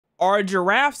Are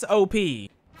giraffes OP?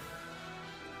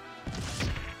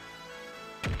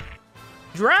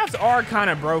 Giraffes are kind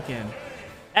of broken.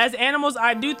 As animals,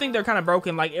 I do think they're kind of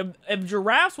broken. Like, if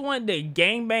giraffes wanted to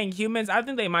gangbang humans, I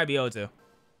think they might be able to.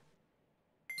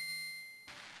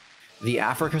 The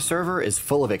Africa server is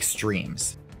full of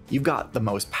extremes. You've got the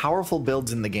most powerful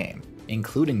builds in the game,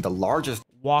 including the largest.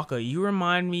 Walker, you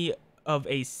remind me of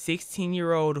a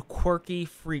 16-year-old quirky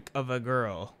freak of a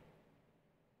girl.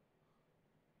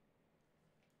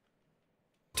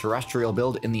 Terrestrial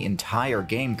build in the entire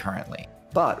game currently.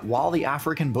 But while the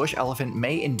African bush elephant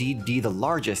may indeed be the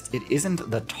largest, it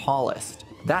isn't the tallest.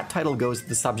 That title goes to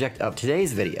the subject of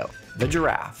today's video, the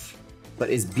giraffe. But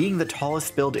is being the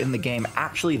tallest build in the game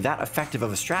actually that effective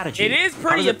of a strategy? It is pretty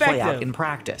How does it play effective out in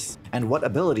practice? And what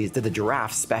abilities did the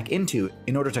giraffe spec into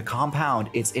in order to compound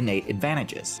its innate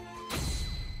advantages?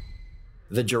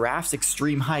 The giraffe's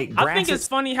extreme height grants I think it's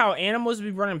funny how animals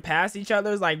be running past each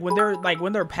other. Like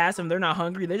when they're passive, they're not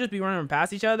hungry. They just be running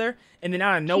past each other, and then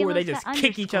out of nowhere they just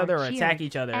kick each other or attack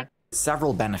each other.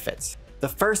 Several benefits. The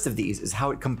first of these is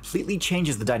how it completely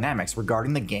changes the dynamics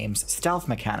regarding the game's stealth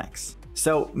mechanics.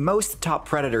 So most top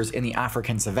predators in the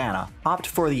African savanna opt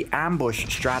for the ambush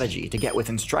strategy to get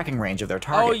within striking range of their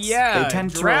targets. Oh yeah, they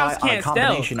tend to rely on a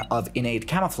combination of innate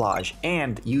camouflage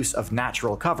and use of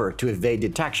natural cover to evade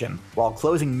detection while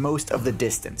closing most of the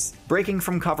distance, breaking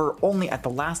from cover only at the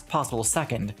last possible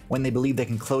second when they believe they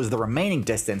can close the remaining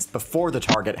distance before the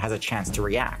target has a chance to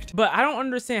react. But I don't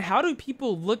understand, how do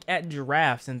people look at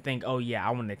giraffes and think, oh yeah,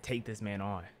 I want to take this man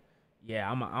on.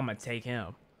 Yeah, I'm gonna take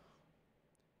him.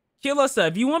 Killusa,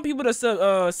 if you want people to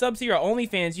sub to your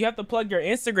OnlyFans, you have to plug your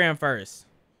Instagram first.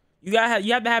 You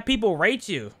have to have people rate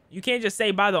you. You can't just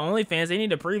say buy the OnlyFans. They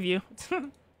need a preview.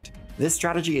 This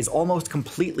strategy is almost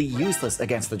completely useless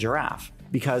against the giraffe,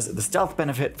 because the stealth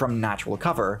benefit from natural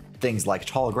cover, things like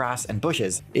tall grass and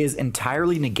bushes, is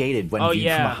entirely negated when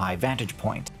viewed from a high vantage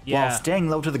point. While staying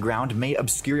low to the ground may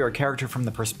obscure your character from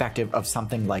the perspective of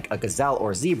something like a gazelle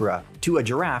or zebra, to a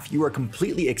giraffe you are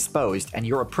completely exposed and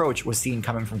your approach was seen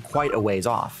coming from quite a ways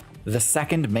off. The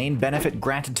second main benefit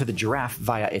granted to the giraffe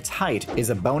via its height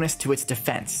is a bonus to its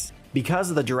defense.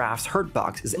 Because the giraffe's hurt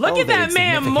box is Look at that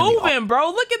man moving,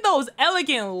 bro. Look at those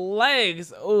elegant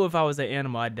legs. Oh, if I was an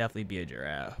animal, I'd definitely be a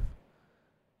giraffe.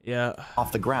 Yeah.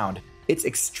 Off the ground, it's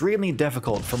extremely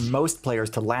difficult for most players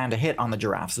to land a hit on the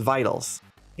giraffe's vitals.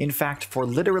 In fact, for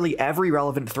literally every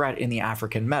relevant threat in the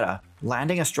African meta,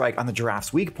 landing a strike on the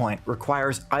giraffe's weak point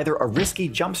requires either a risky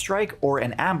jump strike or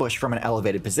an ambush from an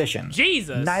elevated position.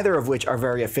 Jesus! Neither of which are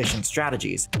very efficient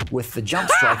strategies, with the jump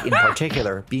strike in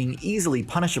particular being easily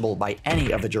punishable by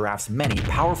any of the giraffe's many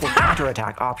powerful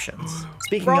counterattack options.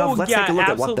 Speaking of, let's take a look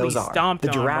at what those are. The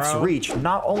giraffe's reach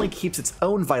not only keeps its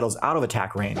own vitals out of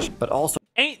attack range, but also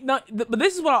but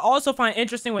this is what I also find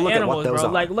interesting with animals, bro.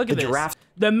 Like, look at this.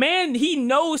 The man, he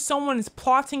knows someone's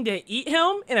plotting to eat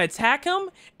him and attack him,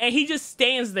 and he just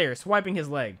stands there swiping his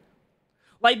leg.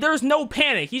 Like, there's no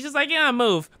panic. He's just like, yeah,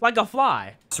 move, like a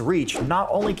fly. Reach not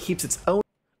only keeps its own,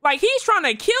 like, he's trying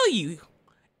to kill you,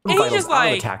 and he's just like,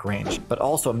 out of attack range, but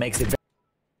also makes it.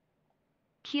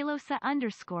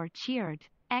 Kilosa_cheered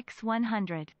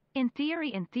X100. In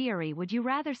theory, would you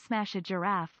rather smash a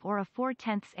giraffe or a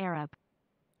 4/10 Arab?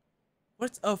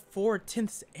 What's a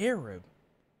 4/10 Arab?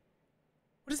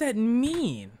 What does that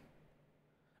mean?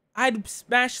 I'd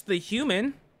smash the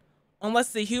human.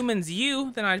 Unless the human's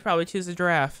you, then I'd probably choose a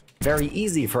giraffe. Very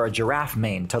easy for a giraffe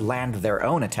main to land their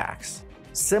own attacks.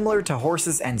 Similar to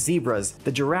horses and zebras,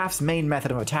 the giraffe's main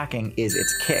method of attacking is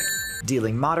its kick,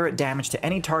 dealing moderate damage to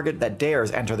any target that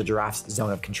dares enter the giraffe's zone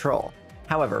of control.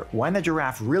 However, when the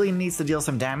giraffe really needs to deal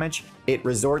some damage, it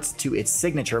resorts to its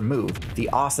signature move, the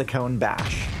ossicone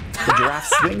bash. The giraffe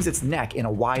swings its neck in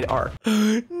a wide arc.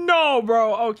 No,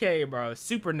 bro. Okay, bro.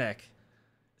 Super neck.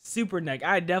 Super neck.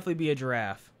 I'd definitely be a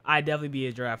giraffe. I'd definitely be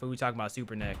a giraffe when we talk about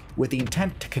super neck. With the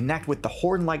intent to connect with the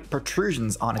horn-like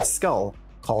protrusions on its skull,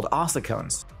 called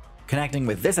ossicones. Connecting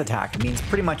with this attack means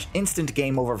pretty much instant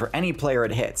game over for any player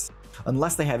it hits,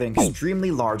 unless they have an extremely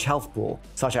large health pool,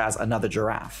 such as another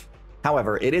giraffe.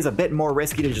 However, it is a bit more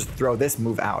risky to just throw this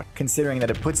move out, considering that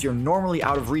it puts your normally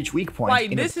out of reach weak point.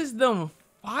 Like, this is them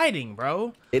fighting,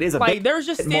 bro. It is a like, bit they're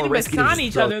just standing beside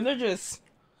each other, and they're just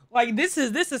like, this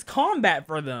is combat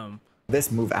for them.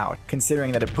 This move out,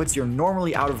 considering that it puts your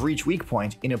normally out of reach weak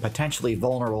point in a potentially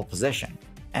vulnerable position,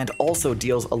 and also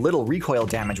deals a little recoil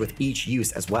damage with each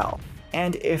use as well.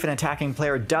 And if an attacking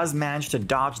player does manage to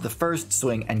dodge the first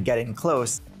swing and get in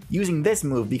close, using this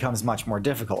move becomes much more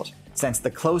difficult, since the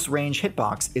close range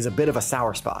hitbox is a bit of a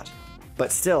sour spot.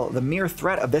 But still, the mere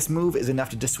threat of this move is enough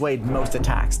to dissuade most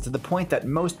attacks, to the point that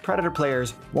most Predator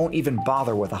players won't even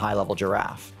bother with a high-level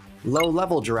Giraffe.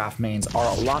 Low-level Giraffe mains are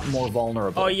a lot more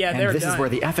vulnerable, and this is where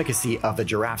the efficacy of the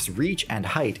Giraffe's reach and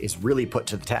height is really put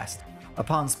to the test.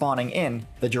 Upon spawning in,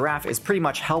 the Giraffe is pretty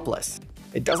much helpless.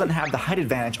 It doesn't have the height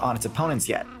advantage on its opponents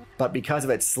yet, but because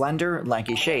of its slender,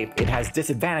 lanky shape, it has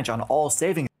disadvantage on all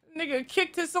saving Nigga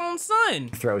kicked his own son.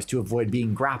 Throws to avoid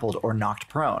being grappled or knocked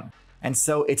prone. And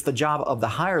so it's the job of the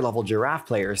higher level Giraffe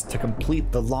players to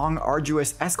complete the long,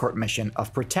 arduous escort mission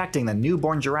of protecting the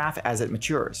newborn Giraffe as it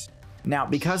matures. Now,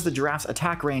 because the Giraffe's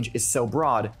attack range is so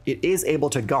broad, it is able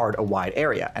to guard a wide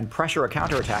area and pressure a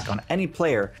counterattack on any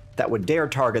player that would dare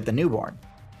target the newborn.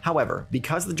 However,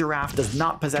 because the Giraffe does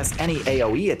not possess any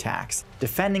AoE attacks,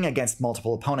 defending against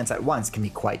multiple opponents at once can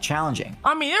be quite challenging.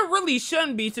 I mean, it really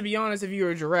shouldn't be, to be honest, if you're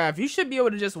a Giraffe. You should be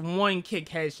able to just one-kick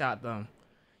headshot them.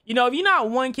 You know, if you're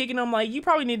not one-kicking them, like, you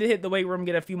probably need to hit the weight room,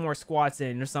 get a few more squats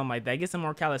in or something like that. Get some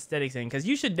more calisthenics in, because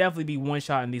you should definitely be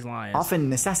one-shotting these lions. Often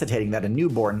necessitating that a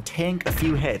newborn tank a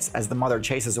few hits as the mother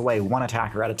chases away one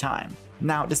attacker at a time.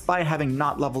 Now, despite having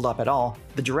not leveled up at all,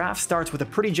 the Giraffe starts with a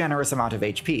pretty generous amount of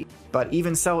HP, but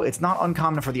even so, it's not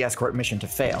uncommon for the escort mission to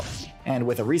fail. And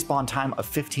with a respawn time of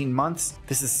 15 months,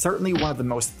 this is certainly one of the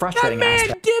most frustrating aspects.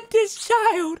 That man dipped his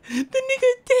child! The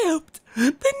nigga dipped!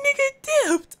 The nigga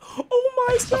dipped! Oh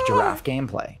my god! Of Giraffe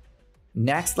gameplay.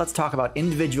 Next, let's talk about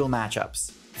individual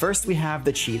matchups. First, we have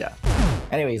the Cheetah.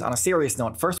 Anyways, on a serious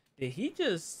note, first... Did he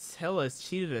just tell us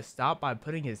Cheetah to stop by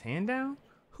putting his hand down?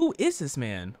 Who is this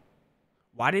man?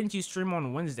 Why didn't you stream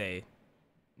on Wednesday?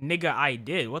 Nigga, I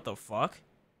did. What the fuck?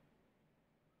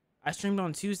 I streamed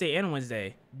on Tuesday and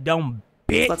Wednesday. Dumb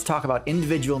bitch. Let's talk about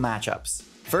individual matchups.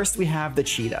 First, we have the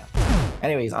Cheetah.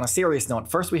 Anyways, on a serious note,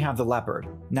 first we have the Leopard.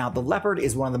 Now, the Leopard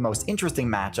is one of the most interesting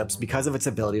matchups because of its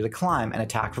ability to climb and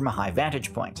attack from a high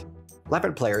vantage point.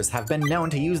 Leopard players have been known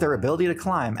to use their ability to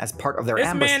climb as part of their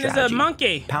ambush strategy. This man is a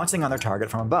monkey. Pouncing on their target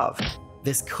from above.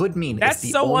 This could mean That's it's the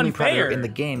so only unfair. Predator in the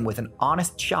game with an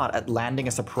honest shot at landing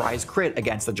a surprise crit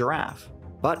against the Giraffe.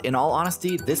 But in all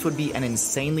honesty, this would be an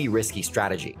insanely risky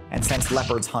strategy, and since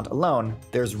leopards hunt alone,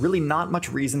 there's really not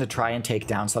much reason to try and take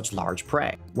down such large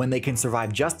prey, when they can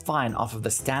survive just fine off of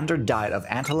the standard diet of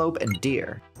antelope and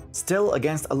deer. Still,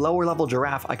 against a lower level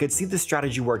giraffe, I could see this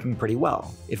strategy working pretty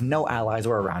well, if no allies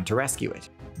were around to rescue it.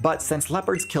 But since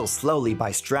leopards kill slowly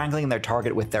by strangling their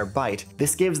target with their bite,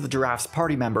 this gives the giraffe's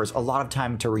party members a lot of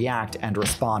time to react and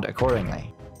respond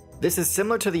accordingly. This is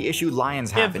similar to the issue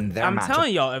lions have in their matchup. I'm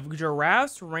telling y'all, if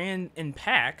giraffes ran in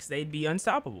packs, they'd be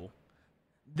unstoppable.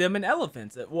 Them and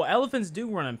elephants. Well, elephants do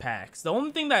run in packs. The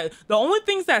only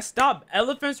things that stop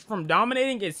elephants from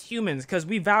dominating is humans, because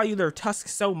we value their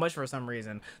tusks so much for some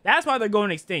reason. That's why they're going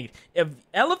extinct. If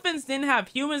elephants didn't have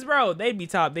humans, bro, they'd be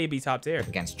top tier.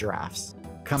 Against giraffes.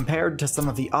 Compared to some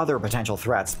of the other potential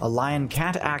threats, a lion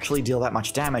can't actually deal that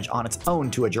much damage on its own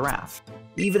to a giraffe.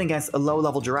 Even against a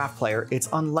low-level giraffe player, it's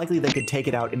unlikely they could take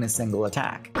it out in a single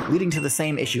attack, leading to the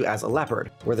same issue as a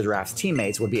leopard, where the giraffe's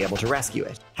teammates would be able to rescue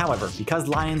it. However, because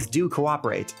lions do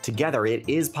cooperate, together it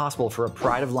is possible for a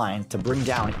pride of lions to bring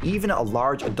down even a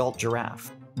large adult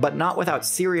giraffe, but not without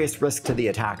serious risk to the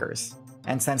attackers.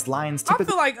 And since lions typically— I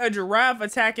feel like a giraffe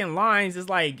attacking lions is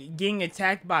like getting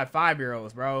attacked by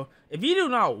 5-year-olds, bro. If you do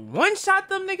not one-shot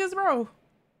them niggas, bro.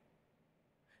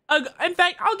 In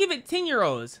fact, I'll give it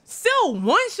 10-year-olds. Still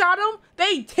one-shot them,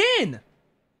 they 10.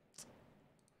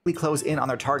 Close in on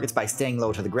their targets by staying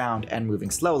low to the ground and moving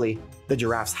slowly, the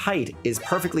giraffe's height is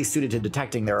perfectly suited to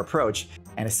detecting their approach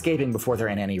and escaping before they're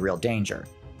in any real danger.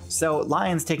 So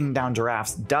lions taking down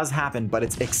giraffes does happen, but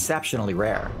it's exceptionally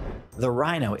rare. The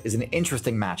rhino is an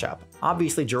interesting matchup.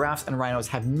 Obviously, giraffes and rhinos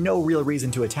have no real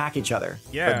reason to attack each other,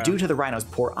 but due to the rhino's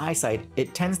poor eyesight,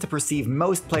 it tends to perceive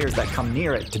most players that come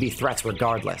near it to be threats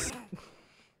regardless.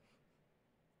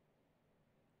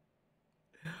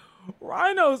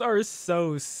 Rhinos are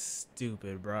so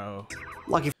stupid, bro.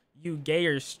 Lucky you gay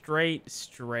or straight.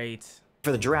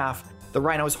 For the giraffe, the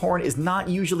rhino's horn is not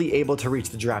usually able to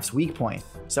reach the giraffe's weak point,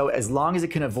 so as long as it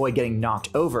can avoid getting knocked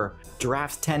over,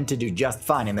 giraffes tend to do just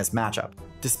fine in this matchup.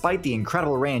 Despite the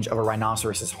incredible range of a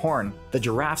rhinoceros's horn, the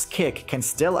giraffe's kick can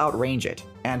still outrange it,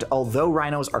 and although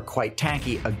rhinos are quite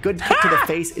tanky, a good kick to the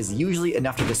face is usually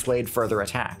enough to dissuade further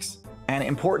attacks. An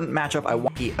important matchup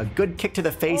a good kick to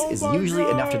the face is usually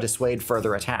enough to dissuade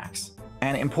further attacks.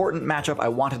 An important matchup I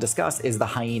want to discuss is the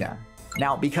hyena.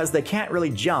 Now, because they can't really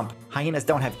jump, hyenas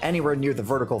don't have anywhere near the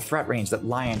vertical threat range that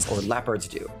lions or leopards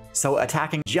do. So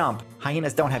attacking jump,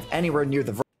 hyenas don't have anywhere near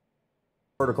the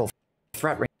vertical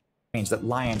threat range that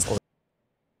lions or—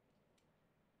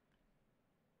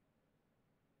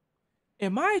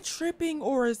 Am I tripping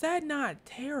or is that not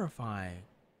terrifying?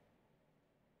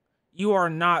 You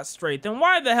are not straight. Then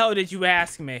why the hell did you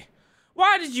ask me?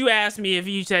 Why did you ask me if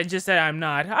you just said I'm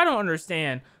not? I don't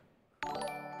understand.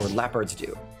 Or leopards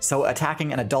do, so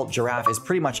attacking an adult giraffe is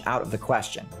pretty much out of the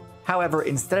question. However,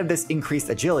 instead of this increased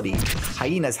agility,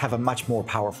 hyenas have a much more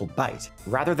powerful bite.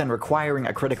 Rather than requiring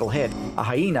a critical hit, a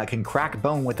hyena can crack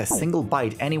bone with a single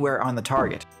bite anywhere on the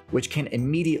target, which can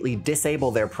immediately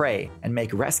disable their prey and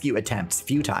make rescue attempts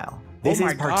futile. This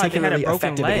is particularly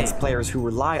effective against players who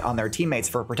rely on their teammates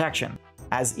for protection,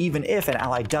 as even if an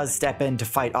ally does step in to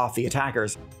fight off the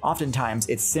attackers, oftentimes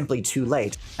it's simply too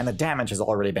late and the damage has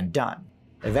already been done.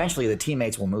 Eventually, the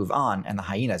teammates will move on, and the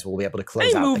hyenas will be able to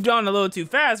close out. They moved on a little too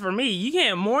fast for me. You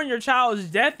can't mourn your child's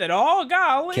death at all?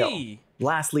 Golly. Kill.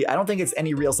 Lastly, I don't think it's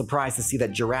any real surprise to see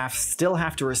that giraffes still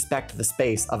have to respect the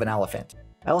space of an elephant.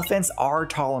 Elephants are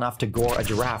tall enough to gore a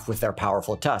giraffe with their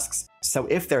powerful tusks, so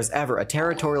if there's ever a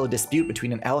territorial dispute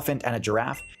between an elephant and a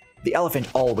giraffe, the elephant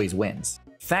always wins.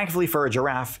 Thankfully for a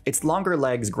giraffe, its longer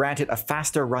legs grant it a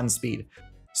faster run speed.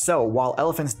 So, while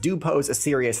elephants do pose a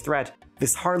serious threat,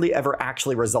 this hardly ever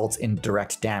actually results in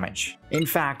direct damage. In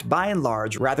fact, by and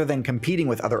large, rather than competing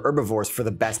with other herbivores for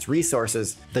the best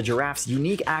resources, the giraffe's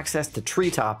unique access to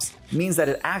treetops means that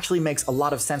it actually makes a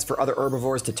lot of sense for other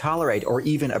herbivores to tolerate or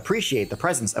even appreciate the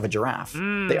presence of a giraffe.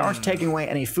 They aren't taking away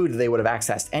any food that they would have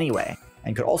accessed anyway,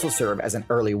 and could also serve as an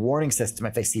early warning system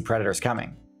if they see predators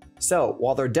coming. So,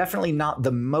 while they're definitely not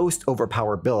the most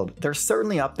overpowered build, they're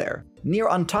certainly up there, near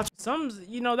untouchable.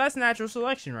 That's natural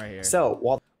selection right here. So,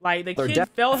 while like the kid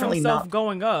felt himself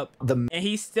going up, and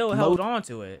he still held on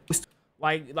to it.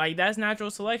 Like that's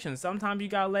natural selection. Sometimes you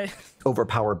gotta let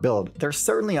overpowered build, they're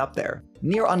certainly up there,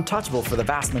 near untouchable for the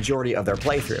vast majority of their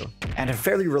playthrough, and have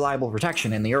fairly reliable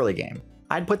protection in the early game.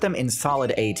 I'd put them in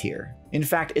solid A tier. In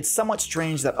fact, it's somewhat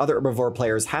strange that other herbivore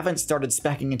players haven't started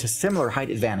speccing into similar height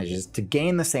advantages to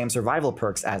gain the same survival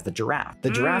perks as the giraffe. The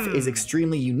giraffe is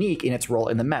extremely unique in its role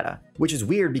in the meta, which is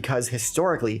weird because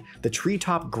historically, the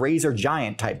treetop grazer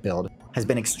giant type build has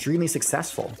been extremely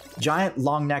successful. Giant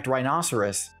long-necked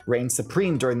rhinoceros reigned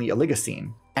supreme during the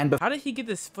Oligocene. And how did he get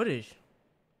this footage?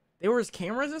 There was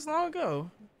cameras this long ago?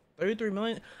 33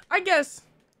 million? I guess.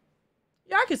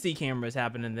 Yeah, I could see cameras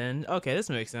happening then. Okay, this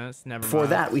makes sense. Never mind. Before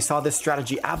that, we saw this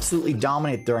strategy absolutely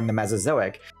dominate during the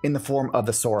Mesozoic in the form of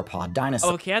the sauropod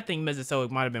dinosaur. Okay, I think Mesozoic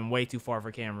might have been way too far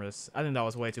for cameras. I think that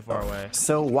was way too far away.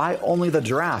 So why only the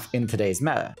giraffe in today's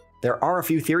meta? There are a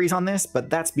few theories on this, but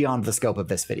that's beyond the scope of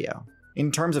this video.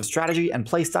 In terms of strategy and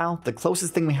playstyle, the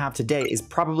closest thing we have today is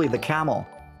probably the camel.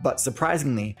 But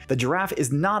surprisingly, the giraffe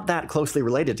is not that closely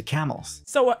related to camels.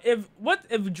 So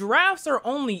if giraffes are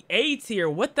only A tier,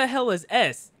 what the hell is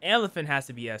S? Elephant has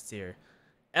to be S tier.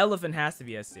 Elephant has to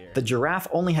be S tier. The giraffe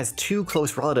only has two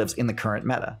close relatives in the current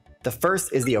meta. The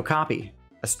first is the okapi,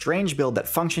 a strange build that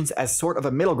functions as sort of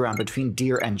a middle ground between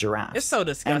deer and giraffes. It's so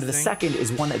disgusting. And the second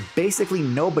is one that basically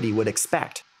nobody would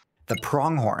expect, the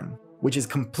pronghorn, which is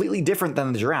completely different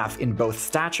than the giraffe in both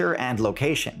stature and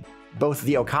location. Both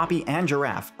the okapi and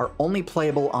giraffe are only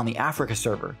playable on the Africa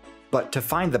server, but to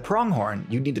find the pronghorn,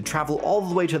 you need to travel all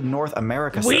the way to the North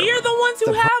America server. We're the ones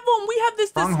who have them! We have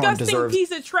this disgusting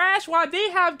piece of trash while they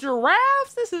have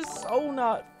giraffes? This is so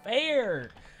not fair.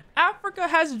 Africa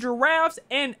has giraffes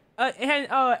and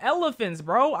elephants,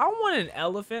 bro. I want an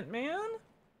elephant, man.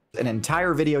 An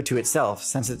entire video to itself,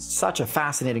 since it's such a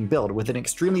fascinating build with an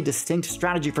extremely distinct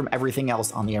strategy from everything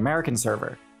else on the American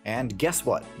server. And guess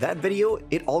what? That video,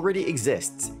 it already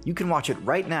exists. You can watch it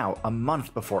right now, a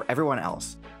month before everyone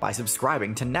else, by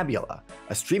subscribing to Nebula,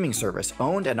 a streaming service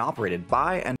owned and operated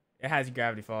by and... It has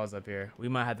Gravity Falls up here. We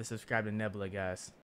might have to subscribe to Nebula, guys.